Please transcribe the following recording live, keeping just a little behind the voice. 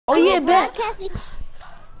Oh yeah, bet. Broadcasting.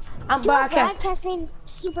 I'm Do a broadcasting. broadcasting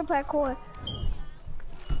super parkour.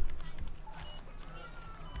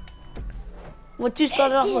 What you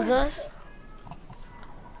started off with us?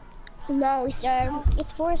 No, we started.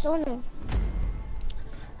 It's Forest Owner.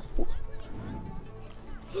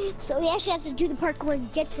 So we actually have to do the parkour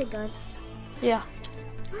and get to guns. Yeah.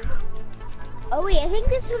 Oh wait, I think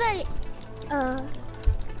this is what I.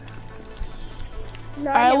 No,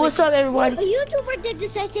 Alright, what's up, everybody? A YouTuber did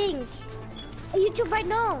this, I think. A YouTuber I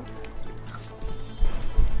know.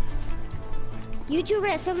 YouTuber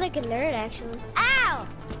that sounds like a nerd, actually. Ow!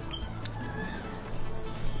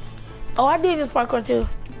 Oh, I did this parkour too.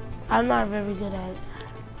 I'm not very good at it.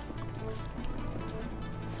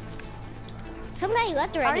 Some guy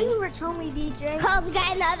left already. Are you rich homie DJ? Oh, we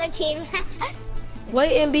got another team.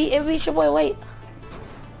 Wait, MB, it's your boy, wait.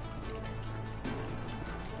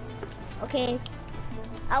 Okay.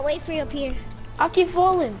 I'll wait for you up here. I keep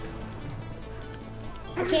falling.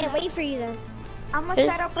 I can't wait for you then. I'm gonna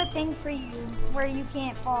set up a thing for you where you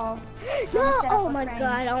can't fall. No! Oh my god,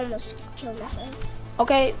 I almost killed myself.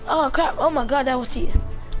 Okay, oh crap, oh my god, that was cheating.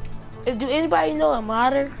 Do anybody know a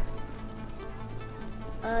modder?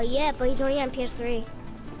 Yeah, but he's only on PS3.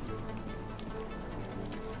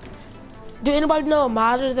 Do anybody know a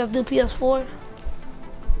modder that do PS4?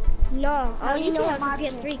 No, I only you know can't him from mod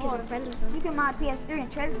PS3 because PS4. we're friends with him. You can mod PS3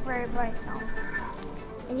 and transfer it, but no.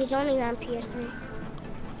 And he's only on PS3.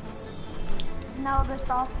 No, the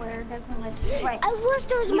software doesn't let you. Right. I wish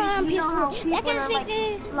there was more on You know how PS4. That people gonna are, make like,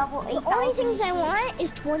 me. level The only 8,000 things I want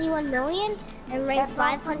is 21 million and rank That's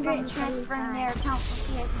also from transferring 575. their account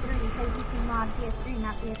from PS3 because you can mod PS3,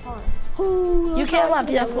 not PS4. Who? You can't mod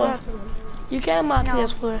PS4. You can mod No.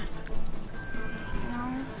 PS4.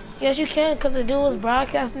 No. Yes, you can, because the dude was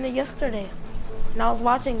broadcasting it yesterday. And I was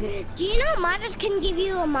watching it. Do you know modders can give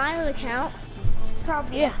you a modded account?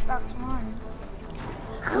 Probably Yeah. Xbox One.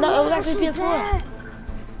 No, it was actually PS4.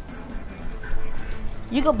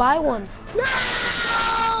 You could buy one. No!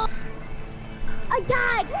 I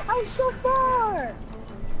died! I was so far!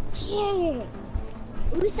 Dang it.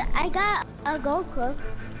 At least I got a gold club.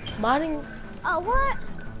 Modding? Oh, what?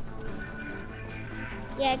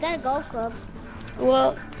 Yeah, I got a gold club.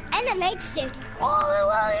 Well, And a nightstick.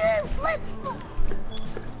 Oh, flip!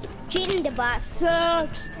 Jaden the boss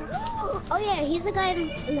sucks. Oh yeah, he's the guy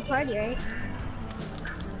in the party, right?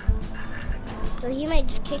 So he might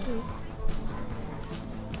just kick me.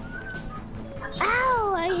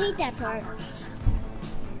 Ow! I hate that part.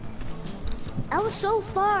 I was so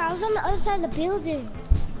far. I was on the other side of the building.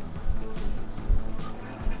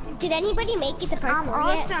 Did anybody make it the I'm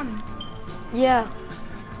parkour yet? awesome. yeah.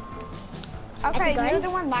 Okay, the you're guns?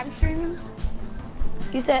 the one live streaming?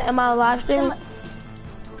 You said, am I live streaming?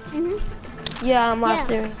 Yeah, I'm live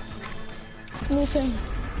Yeah. streaming. Me too.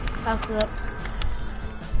 That's up.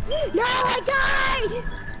 No, I died!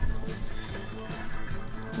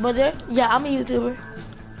 But there, yeah, I'm a YouTuber.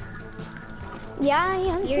 Yeah,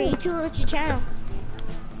 yeah. You're a YouTuber with your channel.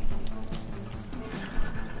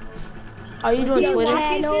 Are you doing Twitter?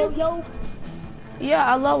 Channel, yo. Yeah,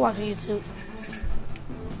 I love watching YouTube.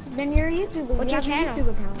 Then you're a YouTuber. What's your You have a channel? YouTube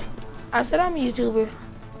account. I said I'm a YouTuber.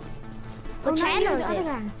 What channel is it?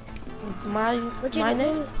 My What's your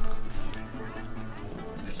name?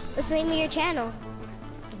 What's the name of your channel?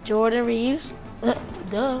 Jordan Reeves.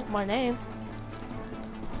 Duh, my name.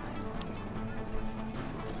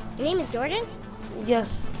 Your name is Jordan?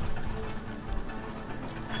 Yes.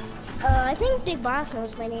 I think Big Boss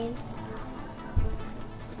knows my name.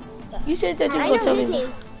 You said that you were I gonna know tell his me.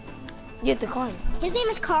 name. Get the card. His name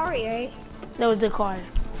is Kari, right? No, the card.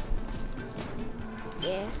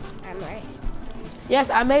 Yeah, I'm right. Yes,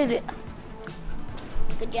 I made it.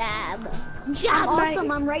 Good job. I'm Job, awesome.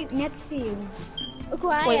 mate. I'm right next to you. Look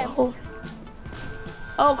where I Wait, am. hold.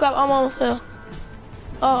 Oh crap, I'm almost there.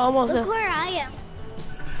 Oh, almost Look there. where I am.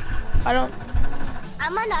 I don't.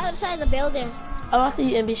 I'm on the other side of the building. Oh, I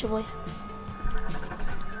see you, ambitious boy.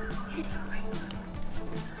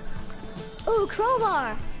 Ooh,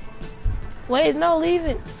 crowbar. Wait, no, leave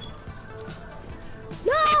it.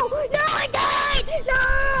 No, I died. No,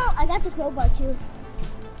 I got the crowbar too.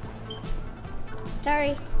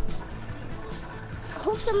 Sorry.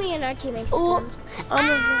 Hope somebody in our team makes Ooh, comes.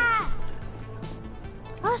 I'm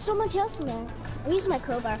Oh, someone tells me that. I'm using my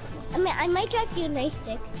crowbar. I might drop you a nice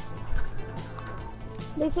stick.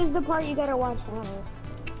 This is the part you gotta watch out.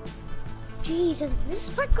 Jeez, this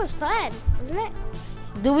parkour's fun, isn't it?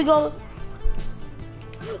 Do we go?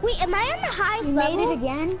 Wait, am I on the highest You level? made it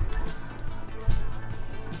again?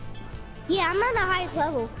 Yeah, I'm on the highest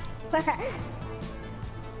level.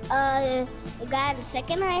 the guy in the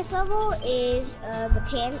second highest level is the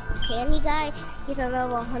panty guy. He's on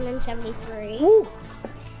level 173. Woo.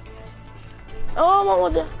 Oh, I'm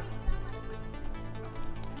almost there.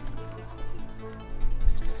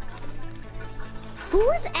 Who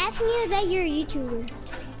was asking you that you're a YouTuber?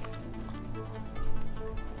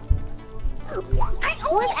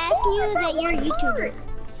 Who was asking you that you're a YouTuber?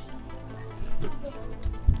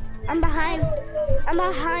 I'm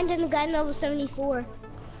behind in the guy in level 74.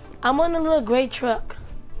 I'm on a little gray truck.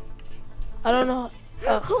 I don't know.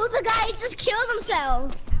 Who the guy just killed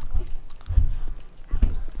himself?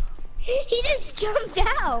 He just jumped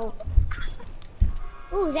out.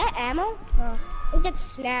 Ooh, is that ammo? Oh, I think that's a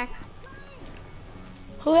snack.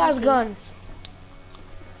 Who has guns?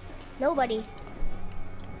 Nobody.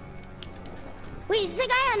 Wait, is the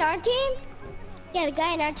guy on our team? Yeah, the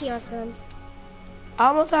guy on our team has guns. I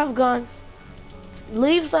almost have guns.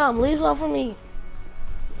 Leave some for me.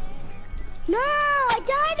 No, I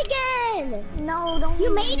died again. No, don't.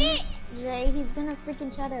 You made it? Jay, he's gonna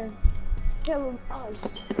freaking try to kill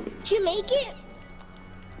us. Did you make it?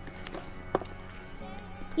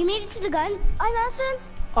 You made it to the gun, Austin?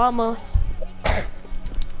 Almost.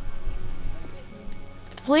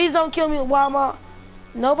 Please don't kill me while I'm out.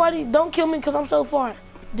 Nobody, don't kill me because I'm so far.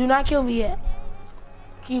 Do not kill me yet.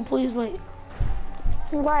 Can you please wait?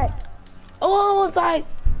 What? Oh, I almost died.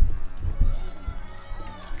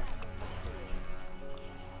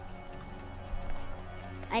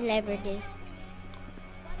 I never did.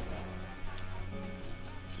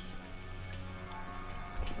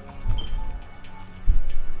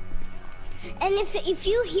 And if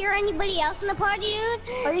you hear anybody else in the party, dude,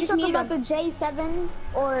 Are you just talking mute about them. the J7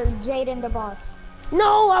 or Jaden the boss?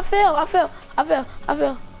 No, I fell.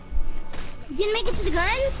 You didn't make it to the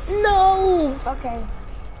guns? No. Okay.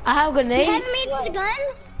 I have You grenades. haven't made it to the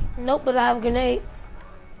guns? Nope, but I have grenades.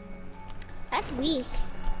 That's weak.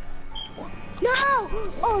 No!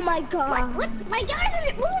 Oh my god. What? My guy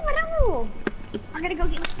didn't move at all. I'm gonna go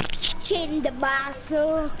get Jaden the boss.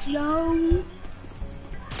 Yo.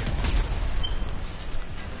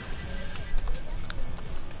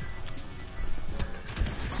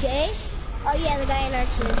 Jay? Oh yeah, the guy in our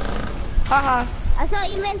team. Haha. I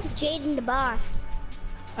thought you meant Jaden the boss.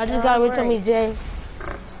 I just got rid of me, Jay.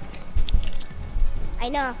 I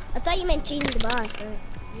know. I thought you meant Jaden the boss, but...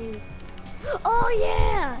 Oh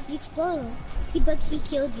yeah! You exploded. But he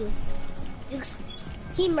killed you.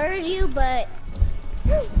 He murdered you, but...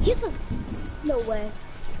 He's the... No way.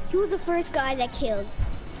 He was the first guy that killed.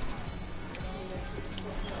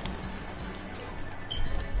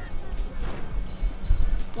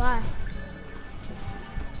 Why?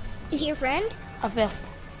 Is he your friend? I fell.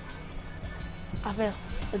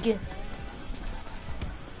 Again.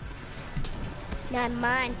 Not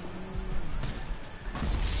mine.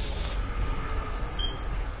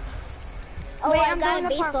 Oh, Wait, I I'm got doing a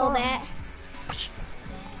the baseball parkour. bat.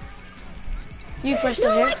 You pressed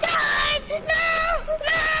No, the I hair. died! No!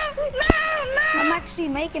 I'm actually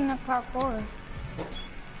making the parkour.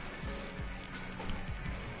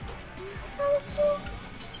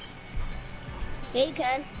 Yeah, you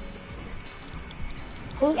can.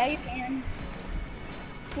 Who? Yeah, you can.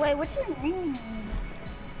 Wait, what's your name?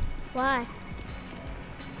 Why?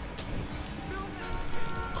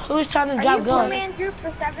 Who's trying to Are drop you guns? two-man group for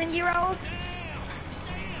 7-year-olds?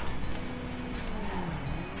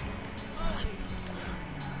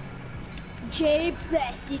 J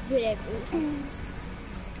plastic whatever.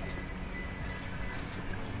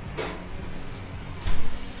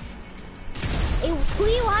 Hey, who are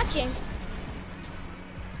you watching?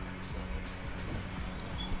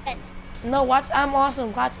 No, watch I'm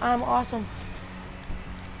Awesome. Watch I'm Awesome.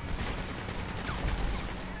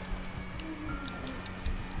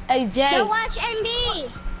 Hey, Jay. Go watch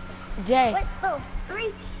NB. Jay. Wait, oh,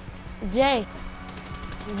 3. Jay.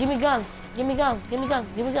 Give me guns. Give me guns. Give me guns.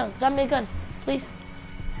 Give me guns. Drop me a gun, please.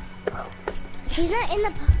 He's not in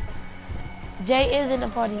the. Jay is in the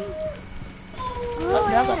party. Oh,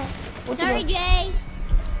 there I go. yeah. What you Sorry, doing? Jay.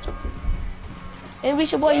 And we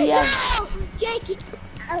should boy he has. No! Jay,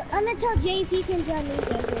 I'm gonna tell Jay if he can join me.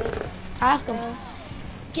 Jay. Ask him.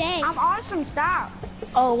 Jay, I'm awesome, stop.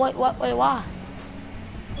 Oh wait, why?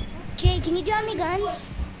 Jay, can you draw me guns?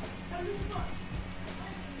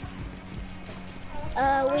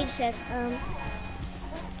 Wait a sec.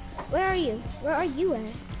 Where are you? Where are you at?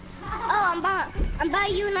 Oh, I'm by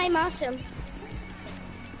you and I'm awesome.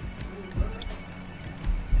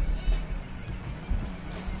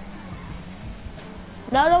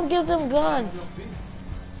 No, don't give them guns.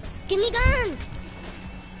 Give me gun.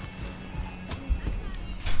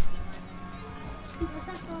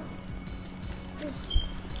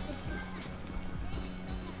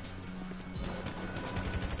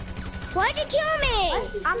 Why'd you kill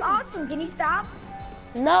me? I'm awesome. Can you stop?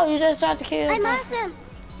 No, you just tried to kill I'm him. awesome.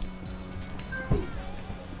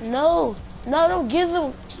 No, don't give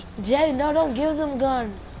them, Jay, no, don't give them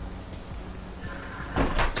guns.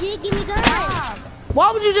 You give me guns.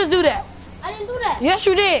 Why would you just do that? I didn't do that. Yes,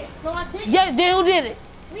 you did. No, I didn't. Yes, then who did it?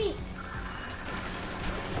 Me.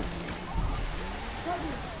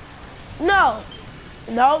 No,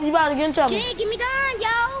 you about to get in trouble. Jay, give me gun,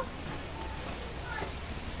 yo.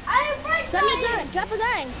 Drop me a gun. Drop a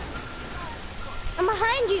gun. I'm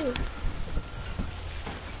behind you.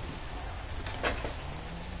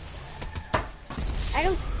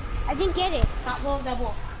 I didn't get it. Stop blowing that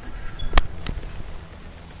ball.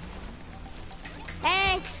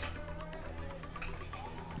 Thanks.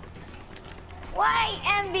 Why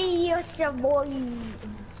envious boy?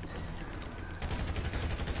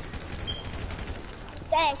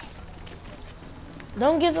 Thanks.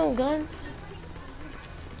 Don't give them guns.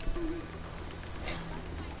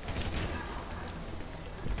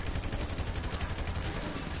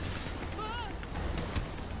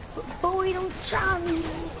 Boy, don't try me.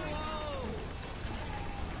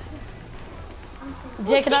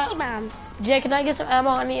 Jay, Sticky bombs. Jay, can I get some ammo?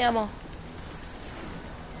 I need ammo.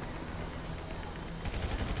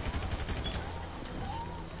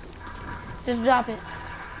 Just drop it.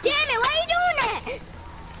 Damn it, why are you doing that?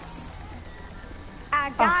 I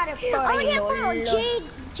got it for you. I only have one more. Jay,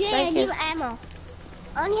 I Thank need you. ammo.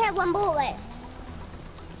 I only have one bullet left.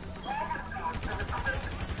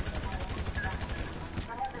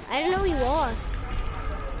 I don't know who you are.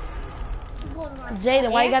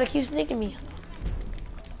 Jada, why you gotta keep sneaking me?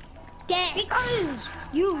 Damn. Because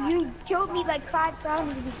you killed me like 5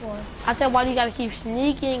 times before. I said, why do you gotta keep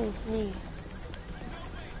sneaking me?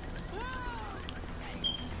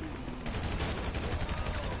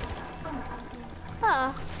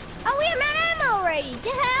 Huh. Oh, we have ammo already. The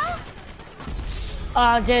hell?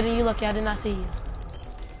 Jada, you lucky I did not see you.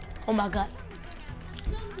 Oh my god.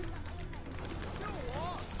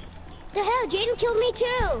 The hell? Jaden killed me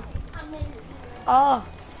too. Oh,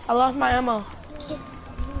 I lost my ammo.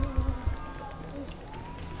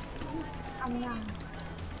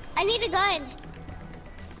 I need a gun.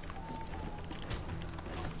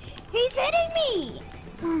 He's hitting me.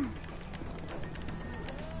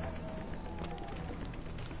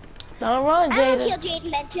 Don't run, I won't Jada. kill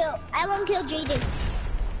Jaden then too. I won't kill Jaden.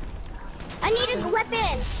 I need a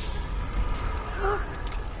weapon.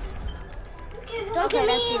 Don't kill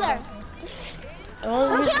me either.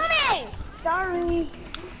 Don't kill me. Sorry.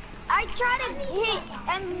 I try to hit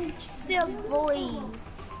and still boy.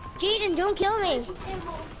 Jaden, don't kill me.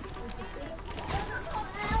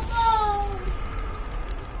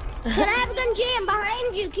 Can I have a gun, Jay? I'm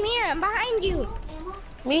behind you. Come here. I'm behind you.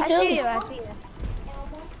 Me I see you. too. I see you.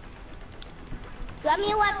 Drop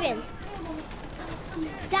me a weapon.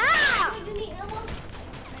 Stop.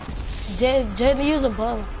 Jada, use a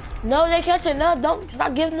bum. No, they catch it. No, don't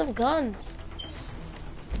stop giving them guns.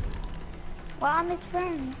 Well, I'm his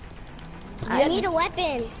friend. I need a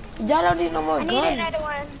weapon. Y'all don't need no more I guns. need another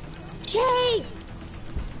one. Jay.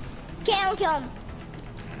 Kill him.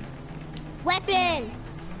 Weapon.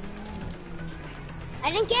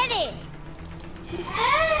 I didn't get it.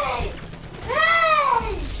 Hey!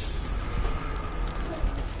 Hey!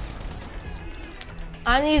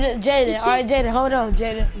 I need it, Jaden. All right, Jaden, hold on,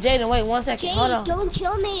 Jaden. Jaden, wait 1 second. Jay, Hold on. don't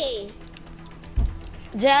kill me.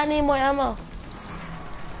 Jay, I need more ammo.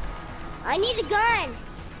 I need a gun.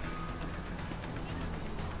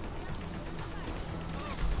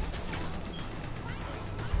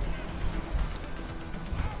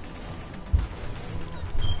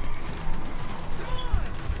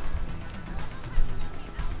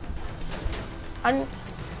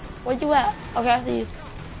 Where you at? Okay, I see you.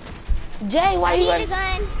 Jay, why I you need a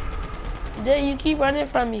running? gun. Jay, you keep running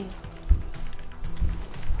from me.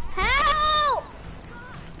 Help!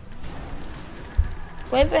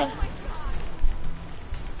 Wait a minute.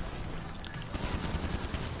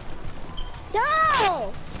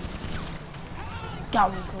 No!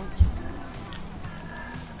 Got me, coach.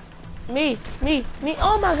 Me.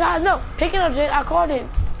 Oh my god, no. Pick it up, Jay. I called it.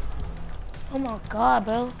 Oh my god,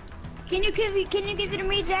 bro. Can you give it to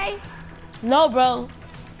me, Jay? No, bro.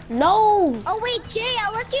 No. Oh wait, Jay,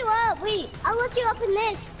 I'll look you up. Wait, I'll look you up in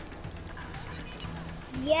this.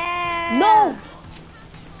 Yeah. No.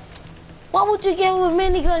 Why would you give him a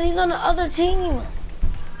minigun? He's on the other team.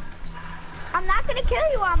 I'm not gonna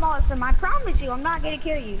kill you. I'm awesome. I promise you. I'm not gonna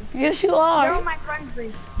kill you. Yes, you You're are. on my friends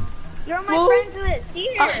list. You're on my Who? friends list.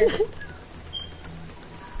 Here.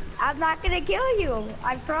 I'm not gonna kill you.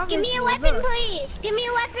 I promise. Give me a you. weapon, Look. please. Give me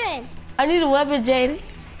a weapon. I need a weapon, Jaden.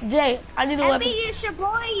 Jay, I need a Happy weapon. is your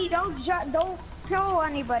boy. Don't kill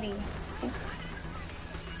anybody.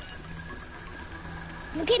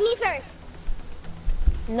 Look at me first.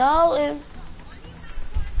 No,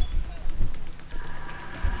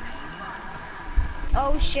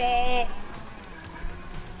 Oh shit.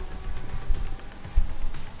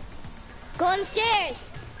 Go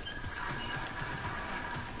upstairs.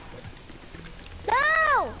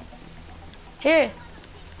 No!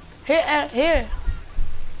 here.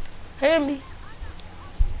 Here me.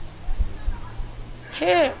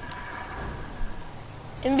 Here.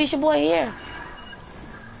 And be your boy here.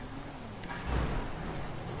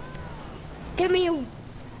 Give me your...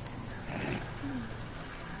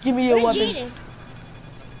 Give me your Where's weapon. Jaden?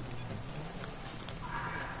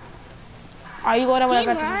 Are you going Jaden,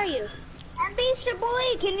 to where are you? Happy is your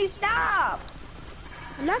boy. Can you stop?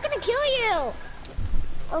 I'm not gonna kill you.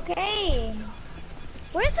 Okay.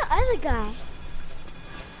 Where's the other guy?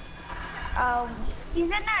 He's in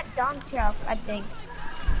that dump truck, I think.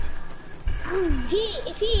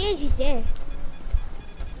 If he is, he's dead.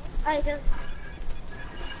 Oh, he's dead.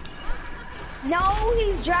 No,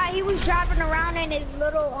 he was driving around in his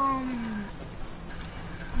little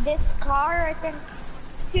this car, I think.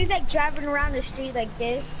 He was like driving around the street like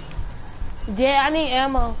this. Yeah, I need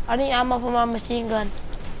ammo. I need ammo for my machine gun.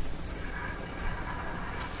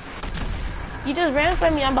 You just ran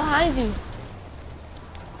from me. I'm behind you.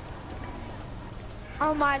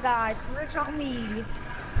 Oh my gosh, Rich on me.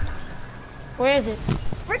 Where is it?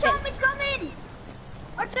 Rich on me's coming!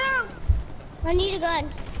 Watch out! I need a gun.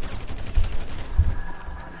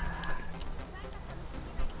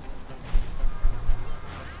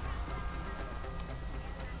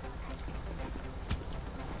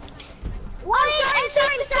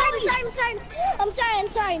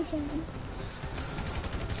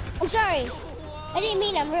 I'm sorry. I didn't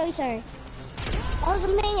mean it. I'm really sorry. I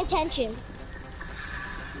wasn't paying attention.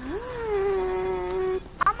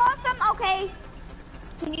 I'm awesome, okay.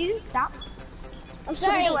 Can you just stop? I'm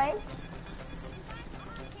sorry. Put it away.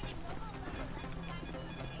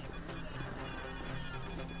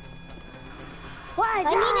 What?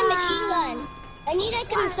 I need a machine gun. I need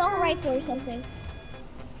like an assault rifle or something.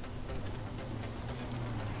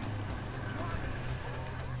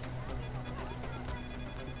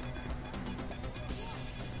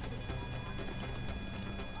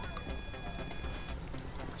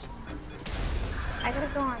 I gotta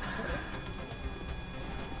go on.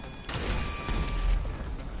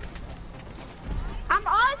 I'm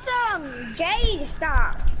awesome! Jade,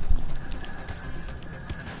 stop.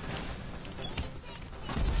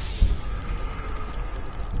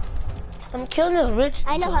 I'm killing the rich.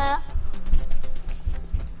 I know her.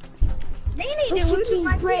 They need to lose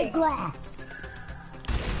my break dick. glass.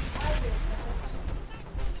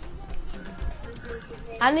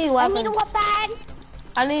 I need I weapons. need a weapon.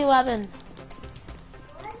 I need a weapon.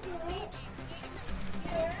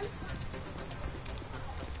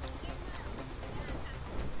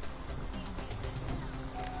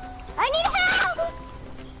 I need help.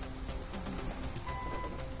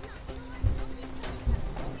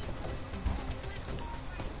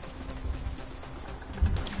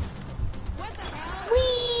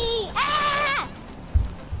 Wee! Ah!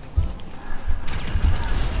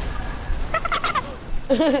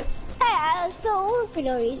 Hey, I was so over for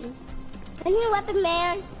no reason. I need a weapon,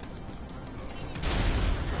 man.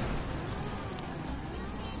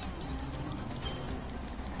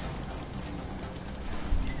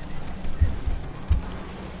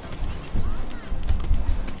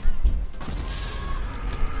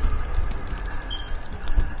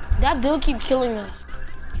 That dude keep killing us.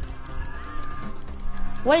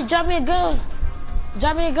 Wait, drop me a gun.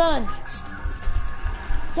 Drop me a gun.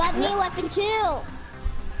 Got me a weapon too.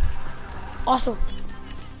 Awesome.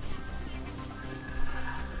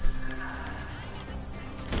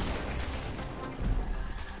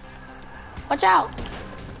 Watch out.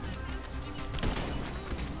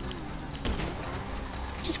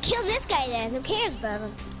 Just kill this guy then. Who cares about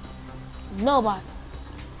him? Nobody.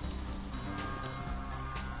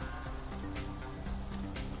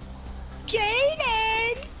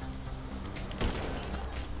 Jaden!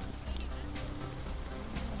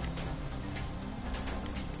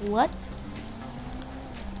 What?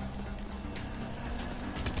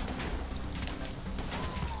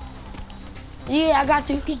 Yeah, I got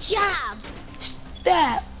you. Good job.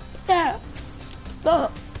 Stab. Stab.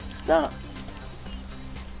 Stop. Stop.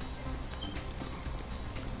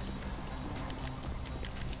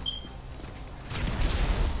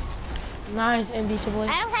 Nice, NBC boy.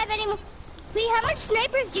 I don't have any more. Wait, how much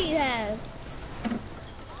snipers do you have?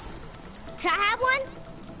 Can I have one?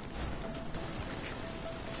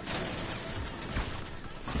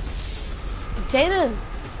 Jaden.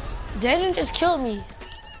 Jaden just killed me.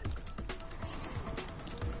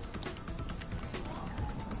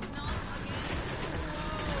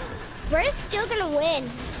 We're still gonna win.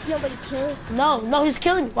 Nobody killed. No, he's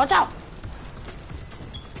killing me. Watch out.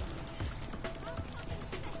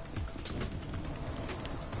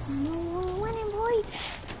 No, we're winning, boy.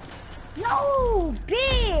 No,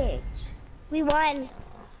 bitch. We won.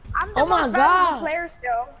 I'm the Oh my most valuable God. player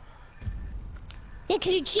still. Yeah,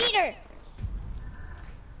 cause you cheater.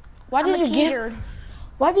 Why I'm a did you give? cheater.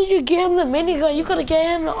 Why did you give him the minigun? You could have gave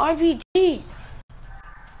him the RPG.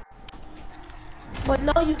 But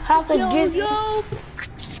no, you have to give. Yo.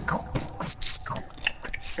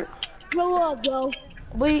 Grow up, bro.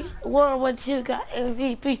 We won what you got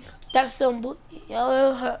MVP. That's some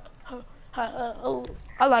oh,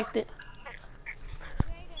 I liked it.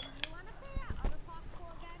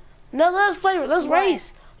 No, let's play. Let's What?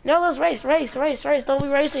 race. No, let's race. Don't be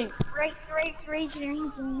racing.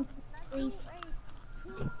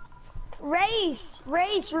 Race.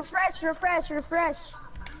 Refresh. Refresh.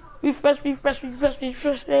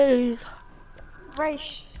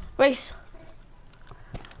 Race. Race.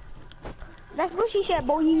 That's what she said,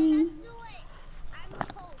 boy.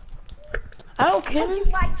 I don't care. You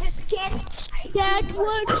might just get. That's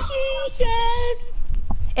what she said.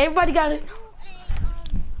 Everybody got it.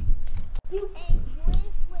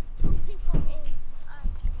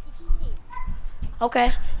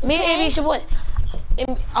 Okay. Me and Amy's your boy.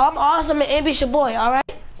 I'm awesome and Amy's your boy,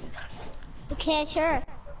 alright? Okay, sure.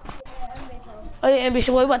 Oh yeah, Amy's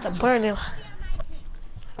your boy, we about to burn him.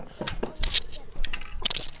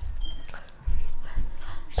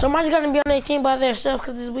 Somebody's gonna be on their team by themselves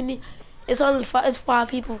because it's only it's 5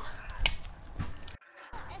 people.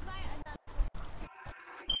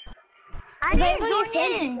 I didn't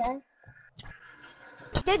join in.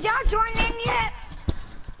 Did y'all join in yet?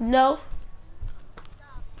 No.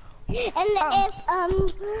 And if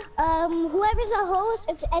whoever's a host,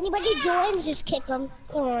 if anybody joins, just kick them.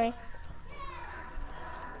 Don't worry.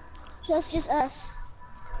 So it's just us.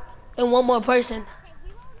 And one more person.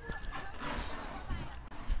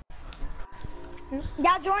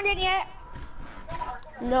 Y'all joined in yet?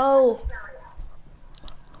 No.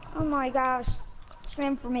 Oh my gosh.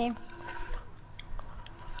 Same for me.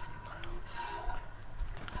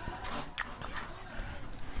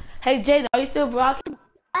 Hey Jada, are you still rocking?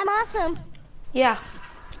 I'm awesome. Yeah.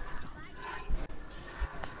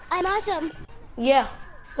 I'm awesome. Yeah.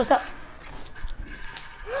 What's up?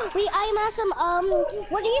 Wait, I'm awesome.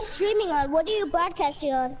 What are you streaming on? What are you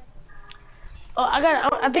broadcasting on? Oh, I got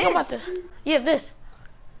it. I think I'm about to. Yeah, this.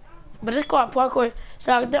 But it's called Parkour.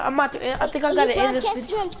 So I'm about to. I think I got it in this. Are you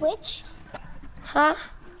broadcasting on Twitch? Huh?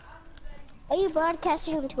 Are you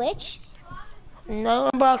broadcasting on Twitch? No,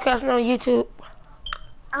 I'm broadcasting on YouTube.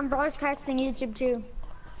 I'm broadcasting YouTube too.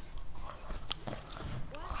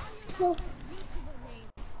 So,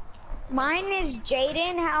 Mine is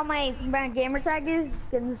Jaden. How my gamer tag is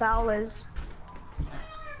Gonzalez.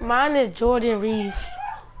 Mine is Jordan Reeves.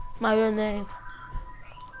 My real name.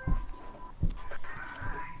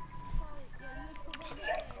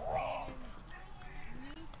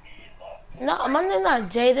 No, my name's not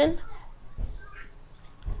Jaden.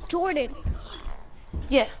 Jordan.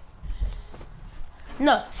 Yeah.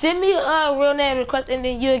 No, send me a real name request and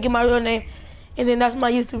then you'll get my real name. And then that's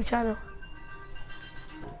my YouTube channel.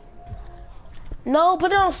 No,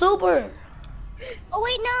 put it on Super. Oh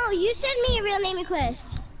wait, no, you send me a real name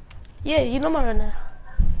request. Yeah, you know my real name.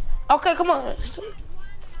 Okay, come on.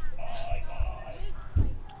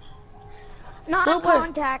 Not Super.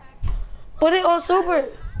 contact. Put it on Super.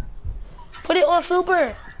 Put it on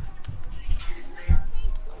Super.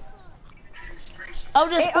 Oh,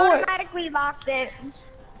 the It sport. automatically locked it.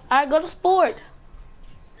 Alright, go to sport.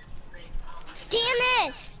 Stand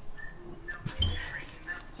this.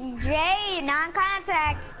 Jay,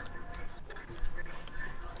 non-contact.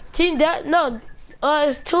 Team that no, it's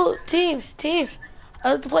 2 teams.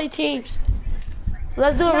 Let's play teams.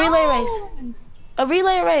 Let's do a relay race. A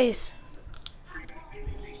relay race.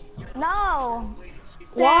 No.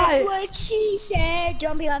 Why? That's what she said.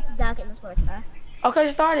 Jumping off the dock in the sports car.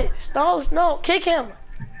 Okay, start it. No, kick him.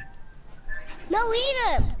 No, leave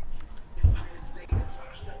him.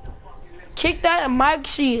 Kick that Mike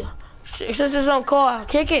Shea. Since it's on call,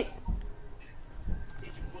 kick it.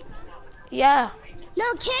 Yeah.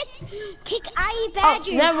 No, kick IE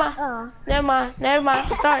Badgers. Oh, never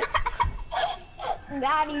mind. Start.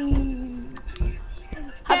 Got him.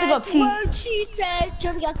 Have to go That's pee. what she said.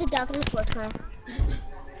 Jumping off the dock in the sports car.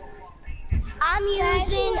 I'm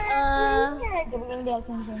using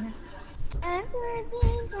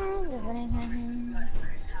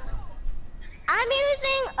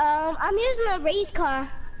I'm using a race car.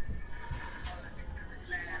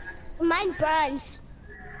 Mine's bronze.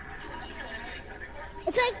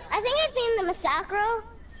 It's like, I think I've seen the Massacro.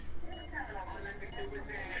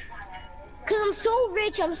 Cause I'm so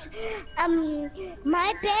rich,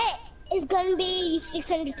 my bet is gonna be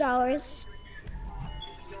 $600.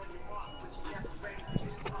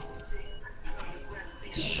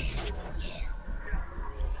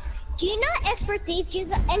 Do you know Expert Thief? Any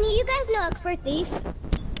of you guys know Expert Thief?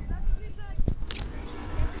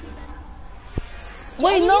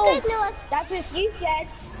 Wait, no. You guys know That's what you said.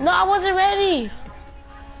 No, I wasn't ready.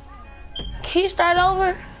 Can you start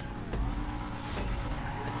over?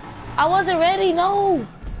 I wasn't ready, no.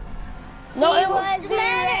 No, He it wasn't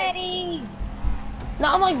ready.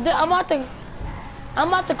 No, I'm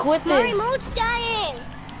about to quit my this. remote's dying.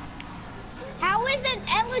 How is an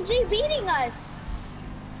LG beating us?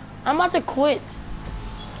 I'm about to quit.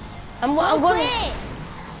 I'm Don't gonna. quit.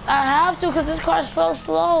 I have to because this car's so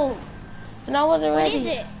slow, and I wasn't ready. What is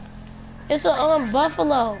it? It's a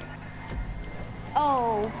Buffalo.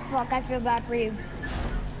 Oh, fuck, I feel bad for you.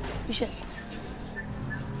 You should.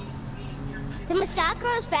 The Massacro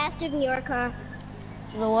is faster than your car.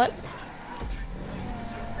 The what?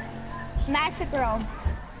 Massacro.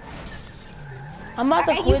 I'm about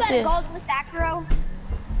to You quit got a this. gold Massacro?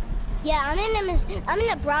 Yeah, I'm in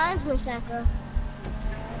a bronze Massacro.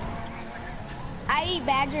 I.E.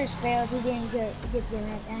 Badgers failed. He didn't get the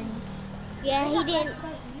that thing. Yeah, he didn't.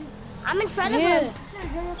 I'm in front of Yeah.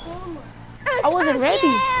 him. I wasn't ready.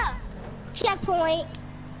 Yeah. Checkpoint.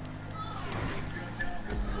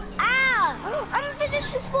 Ah! I'm in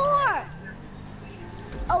position 4.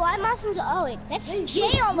 Oh, I mustn't. Oh, wait. That's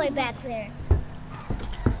Jay all the way back there.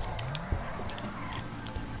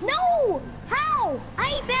 No! How?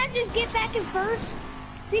 I.E. Badgers get back in first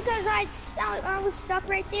because I was stuck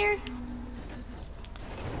right there.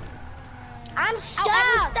 I'm stuck.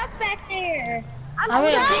 I was stuck back there. I'm I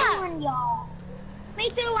mean- stuck. Doing, y'all. Me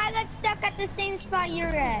too. I got stuck at the same spot you're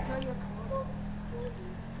at.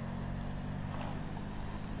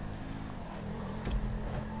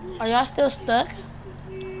 Are y'all still stuck?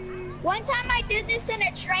 One time I did this and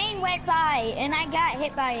a train went by and I got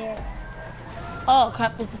hit by it. Oh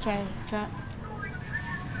crap! It's the train trap.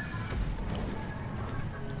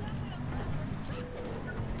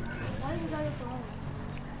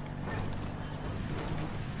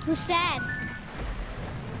 Who's sad?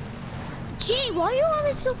 Gee, why are you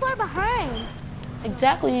always so far behind?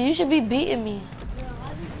 Exactly. You should be beating me.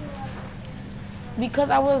 Because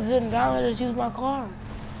I wasn't down there to use my car.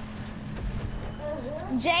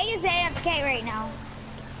 Jay is AFK right now.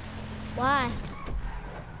 Why?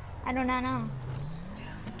 I do not know.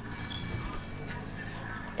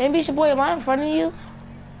 NBC boy, am I in front of you?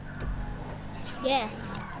 Yeah.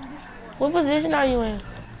 What position are you in?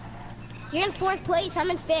 You're in 4th place. I'm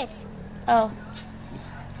in 5th. Oh.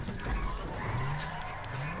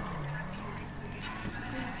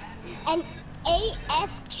 And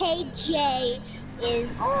AFKJ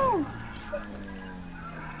is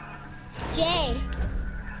J.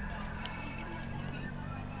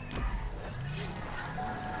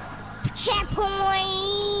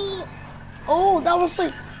 Checkpoint. Oh, that was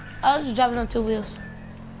like I was just driving on 2 wheels.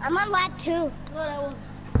 I'm on lap 2. No,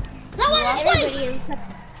 Everybody is.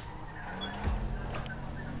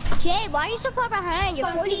 Jay, why are you so far behind? You're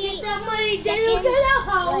 48 seconds.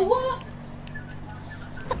 Oh,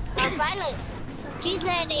 finally. Jay's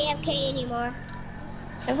not AFK anymore.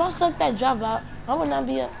 If I sucked that drop out, I would not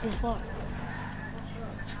be up this far.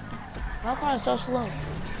 My car is so slow.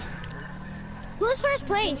 Who's first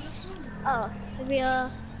place? Oh, maybe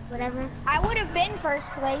whatever. I would have been first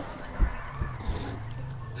place.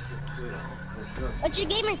 What's your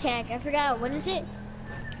gamer tag? I forgot. What is it?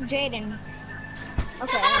 Jaden.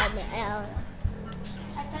 Okay.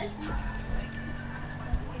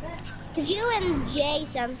 Cause you and Jay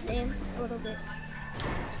sound the same a little bit.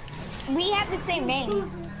 We have the same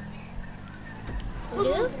names. You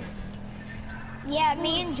do? Yeah,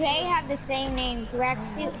 me and Jay have the same names. We're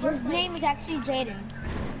actually, his name is actually Jaden.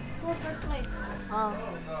 Oh.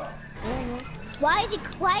 Why does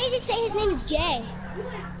he say his name is Jay?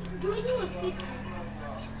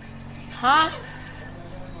 Huh?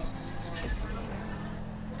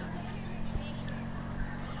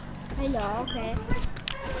 I know. Okay.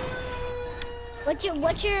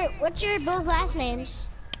 What's your both last names?